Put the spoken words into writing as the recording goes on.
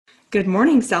Good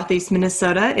morning, Southeast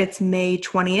Minnesota. It's May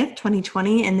 20th,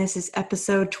 2020, and this is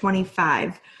episode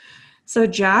 25. So,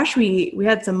 Josh, we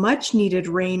had some much needed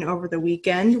rain over the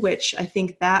weekend, which I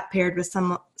think that paired with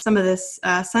some of this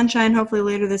sunshine, hopefully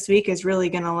later this week, is really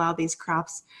going to allow these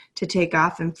crops to take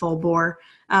off in full bore.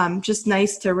 Just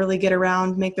nice to really get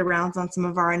around, make the rounds on some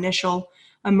of our initial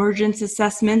emergence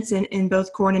assessments in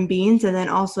both corn and beans, and then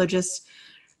also just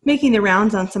making the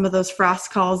rounds on some of those frost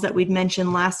calls that we'd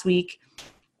mentioned last week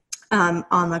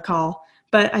on the call.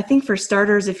 But I think for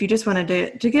starters, if you just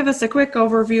wanted to give us a quick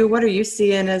overview, what are you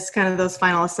seeing as kind of those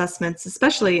final assessments,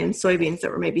 especially in soybeans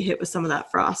that were maybe hit with some of that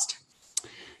frost?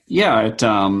 Yeah,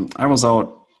 I was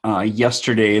out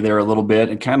yesterday there a little bit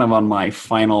and kind of on my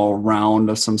final round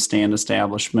of some stand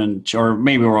establishment, or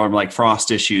maybe more like frost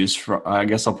issues, I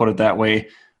guess I'll put it that way.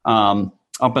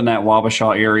 Up in that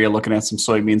Wabasha area, looking at some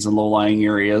soybeans in low-lying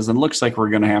areas, and looks like we're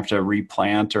going to have to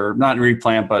replant, or not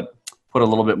replant, but put a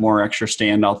little bit more extra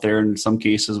stand out there. In some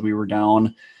cases, we were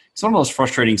down. It's one of those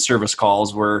frustrating service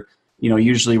calls where,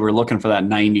 usually we're looking for that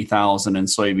 90,000 in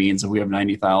soybeans. If we have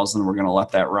 90,000, we're going to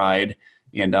let that ride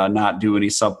and not do any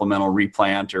supplemental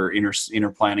replant or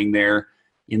interplanting there.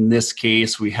 In this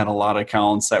case, we had a lot of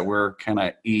counts that were kind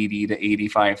of 80 to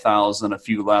 85,000, a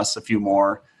few less, a few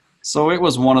more. So it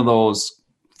was one of those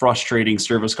frustrating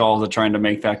service calls of trying to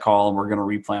make that call, and we're going to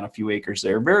replant a few acres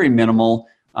there. Very minimal.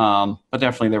 But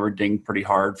definitely they were dinged pretty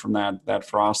hard from that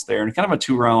frost there, and kind of a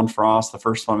 2-round frost. The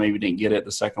first one maybe didn't get it.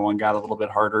 The second one got a little bit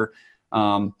harder.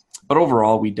 But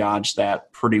overall we dodged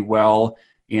that pretty well.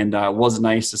 And it was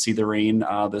nice to see the rain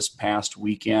this past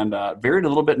weekend. Varied a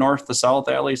little bit north to south,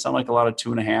 Allie. Sound like a lot of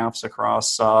 2.5s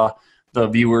across the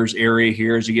viewers area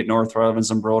here. As you get north of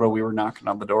Zumbrota, we were knocking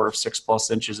on the door of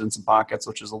 6+ inches in some pockets,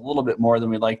 which is a little bit more than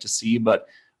we'd like to see, but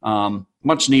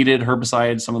much needed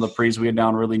herbicide. Some of the pre's we had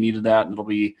down really needed that, and it'll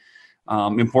be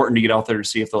important to get out there to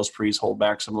see if those pre's hold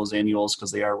back some of those annuals,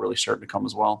 because they are really starting to come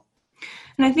as well.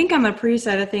 And I think on the pre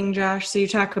side of thing, Josh, so you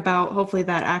talk about hopefully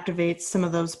that activates some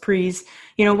of those pre's.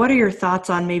 What are your thoughts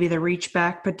on maybe the reach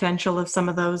back potential of some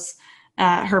of those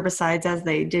herbicides as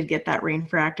they did get that rain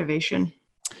for activation?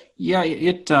 Yeah,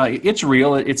 it's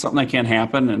real. It's something that can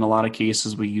happen. In a lot of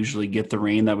cases, we usually get the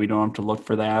rain that we don't have to look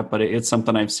for that. But it's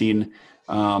something I've seen,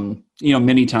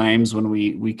 many times when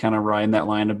we kind of ride that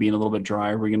line of being a little bit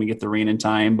dry, we're going to get the rain in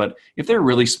time. But if they're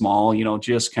really small,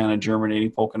 just kind of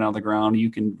germinating, poking out of the ground, you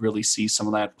can really see some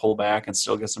of that pull back and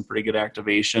still get some pretty good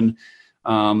activation.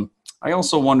 I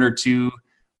also wonder too,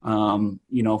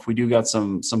 if we do got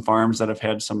some farms that have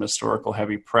had some historical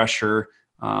heavy pressure.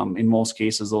 In most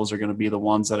cases, those are going to be the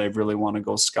ones that I really want to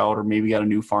go scout, or maybe got a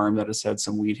new farm that has had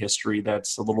some weed history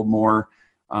that's a little more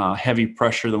heavy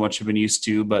pressure than what you've been used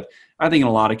to. But I think in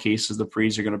a lot of cases, the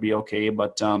pre's are going to be okay.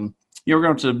 But we're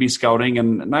going to be scouting.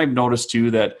 And I've noticed too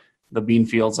that the bean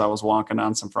fields I was walking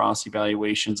on, some frost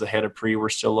evaluations ahead of pre, were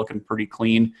still looking pretty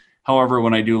clean. However,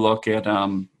 when I do look at,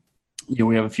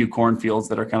 we have a few cornfields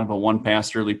that are kind of a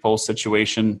one-pass early post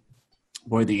situation.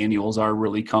 Boy, the annuals are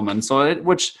really coming. So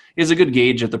which is a good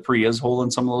gauge that the pre is holding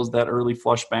some of that early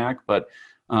flush back, but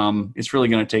it's really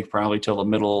going to take probably till the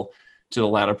middle to the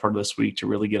latter part of this week to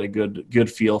really get a good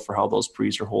feel for how those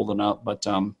pre's are holding up. But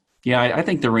I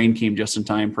think the rain came just in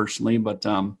time personally, but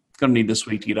going to need this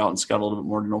week to get out and scout a little bit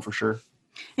more to know for sure.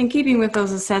 And keeping with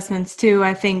those assessments too,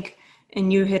 I think,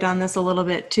 and you hit on this a little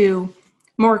bit too,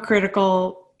 more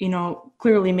critical,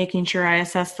 clearly making sure I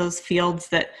assess those fields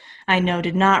that I know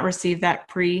did not receive that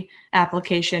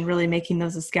pre-application, really making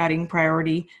those a scouting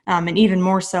priority. And even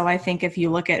more so, I think, if you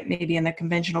look at maybe in the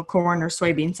conventional corn or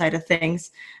soybean side of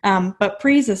things. But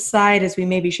pre's aside, as we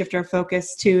maybe shift our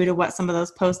focus to what some of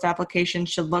those post-applications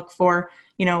should look for,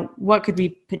 what could we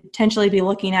potentially be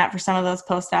looking at for some of those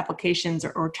post-applications,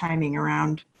 or timing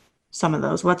around some of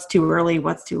those? What's too early?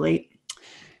 What's too late?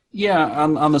 Yeah,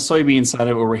 on the soybean side of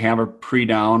it, where we have a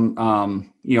pre-down,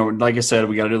 like I said,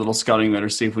 we got to do a little scouting there to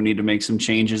see if we need to make some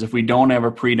changes. If we don't have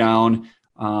a pre-down,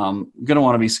 going to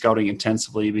want to be scouting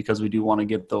intensively, because we do want to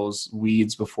get those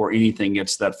weeds before anything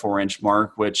gets that 4-inch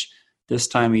mark, which this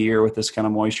time of year with this kind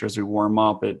of moisture as we warm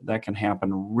up, that can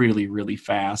happen really, really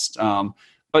fast.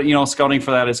 But, scouting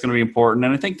for that is going to be important.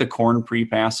 And I think the corn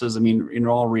pre-passes, in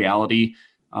all reality,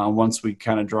 once we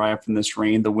kind of dry up from this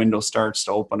rain, the window starts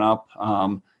to open up.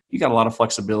 You got a lot of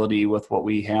flexibility with what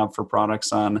we have for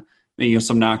products on,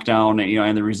 some knockdown,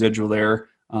 and the residual there.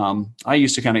 I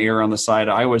used to kind of err on the side.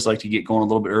 I always like to get going a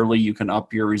little bit early. You can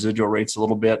up your residual rates a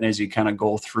little bit, and as you kind of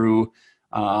go through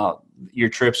your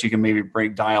trips, you can maybe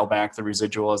dial back the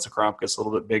residual as the crop gets a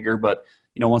little bit bigger. But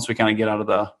once we kind of get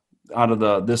out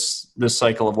of this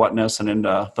cycle of wetness and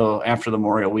into after the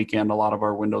Memorial weekend, a lot of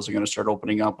our windows are going to start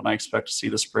opening up, and I expect to see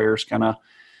the sprayers kind of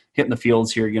hitting the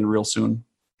fields here again real soon.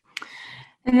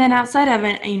 And then outside of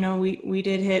it, we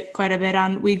did hit quite a bit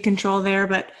on weed control there,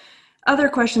 but other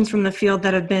questions from the field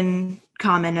that have been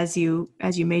common as you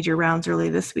made your rounds early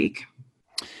this week.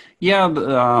 Yeah,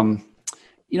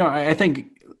 I think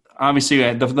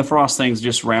obviously the frost thing's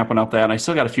just wrapping up that. I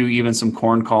still got even some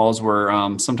corn calls where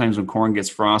sometimes when corn gets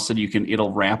frosted,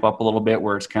 it'll wrap up a little bit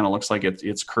where it kind of looks like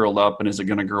it's curled up, and is it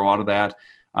going to grow out of that?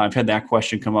 I've had that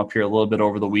question come up here a little bit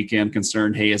over the weekend,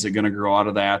 concerned, hey, is it going to grow out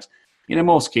of that? And in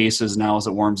most cases now, as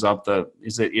it warms up,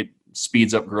 it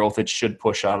speeds up growth. It should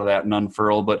push out of that and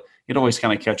unfurl, but it always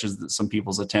kind of catches some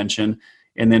people's attention.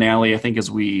 And then, Allie, I think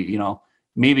as we,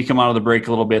 maybe come out of the break a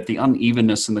little bit, the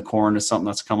unevenness in the corn is something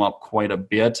that's come up quite a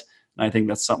bit. And I think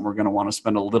that's something we're going to want to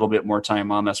spend a little bit more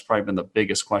time on. That's probably been the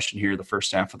biggest question here the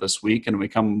first half of this week. And when we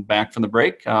come back from the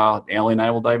break, Allie and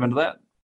I will dive into that.